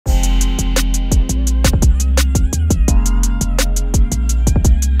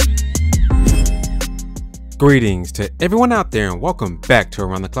Greetings to everyone out there and welcome back to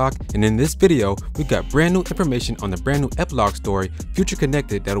Around the Clock, and in this video we got brand new information on the brand new Epilogue story Future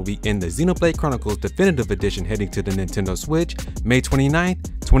Connected that will be in the Xenoblade Chronicles Definitive Edition heading to the Nintendo Switch May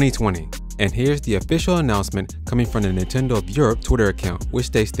 29th, 2020. And here's the official announcement coming from the Nintendo of Europe Twitter account, which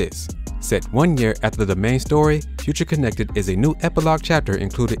states this. Set 1 year after the main story, Future Connected is a new epilogue chapter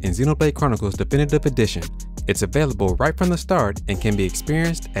included in Xenoblade Chronicles Definitive Edition. It's available right from the start and can be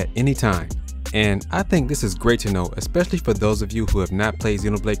experienced at any time. And I think this is great to know, especially for those of you who have not played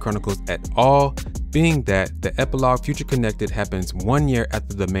Xenoblade Chronicles at all, being that the epilogue Future Connected happens 1 year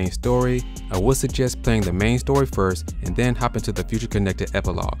after the main story. I would suggest playing the main story first and then hop into the Future Connected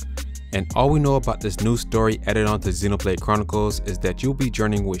epilogue. And all we know about this new story added on to Xenoblade Chronicles is that you'll be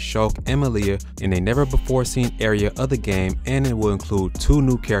journeying with Shulk and Malia in a never before seen area of the game, and it will include 2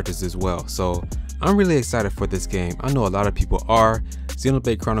 new characters as well. So I'm really excited for this game. I know a lot of people are.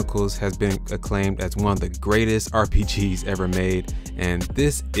 Xenoblade Chronicles has been acclaimed as one of the greatest RPGs ever made, and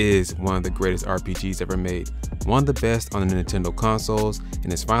this is one of the greatest RPGs ever made. One of the best on the Nintendo consoles,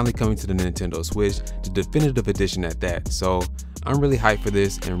 and it's finally coming to the Nintendo Switch, the definitive edition at that. So I'm really hyped for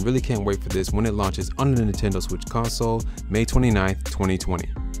this and really can't wait for this when it launches on the Nintendo Switch console May 29th, 2020.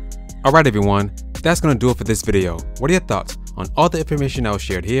 Alright everyone, that's gonna do it for this video. What are your thoughts on all the information that was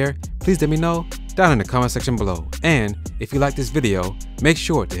shared here? Please let me know down in the comment section below. And if you like this video, make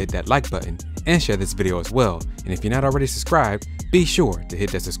sure to hit that like button and share this video as well. And if you're not already subscribed, be sure to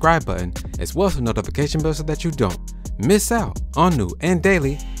hit that subscribe button as well as the notification bell so that you don't miss out on new and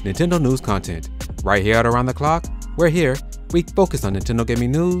daily Nintendo news content. Right here at Around the Clock, we're here, we focus on Nintendo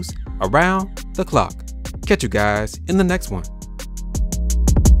gaming news around the clock. Catch you guys in the next one.